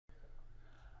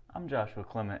I'm Joshua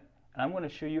Clement, and I'm going to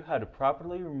show you how to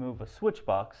properly remove a switch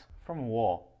box from a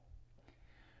wall.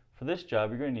 For this job,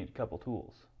 you're going to need a couple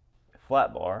tools: a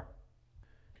flat bar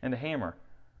and a hammer.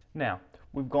 Now,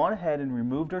 we've gone ahead and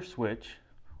removed our switch,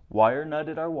 wire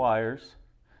nutted our wires,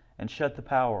 and shut the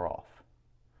power off.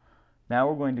 Now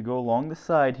we're going to go along the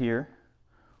side here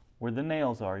where the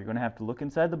nails are. You're going to have to look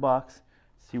inside the box,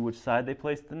 see which side they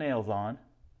placed the nails on.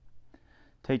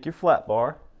 Take your flat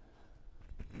bar,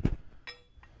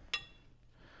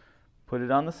 put it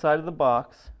on the side of the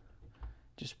box,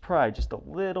 just pry just a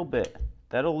little bit.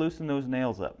 That'll loosen those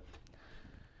nails up.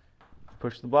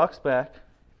 Push the box back,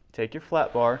 take your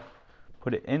flat bar,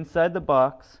 put it inside the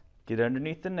box, get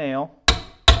underneath the nail.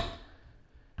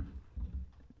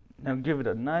 Now give it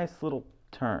a nice little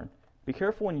turn. Be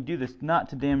careful when you do this not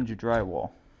to damage your drywall.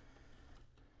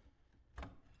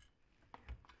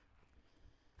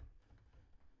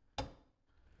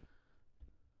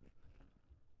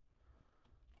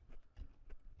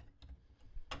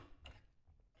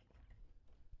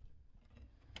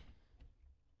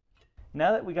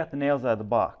 Now that we got the nails out of the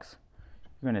box,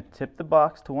 you're going to tip the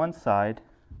box to one side,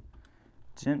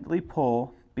 gently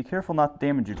pull. Be careful not to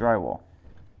damage your drywall.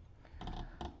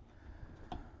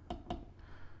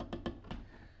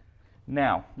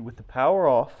 Now, with the power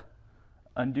off,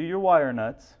 undo your wire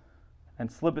nuts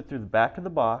and slip it through the back of the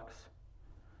box.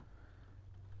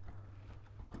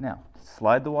 Now,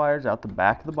 slide the wires out the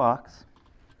back of the box.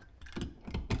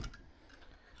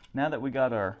 Now that we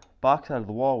got our box out of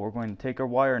the wall, we're going to take our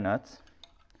wire nuts,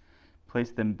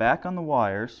 place them back on the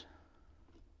wires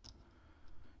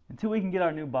until we can get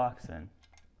our new box in.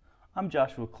 I'm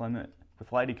Joshua Clement with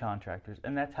Lighty Contractors,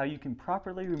 and that's how you can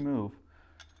properly remove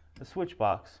the switch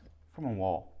box from a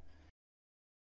wall.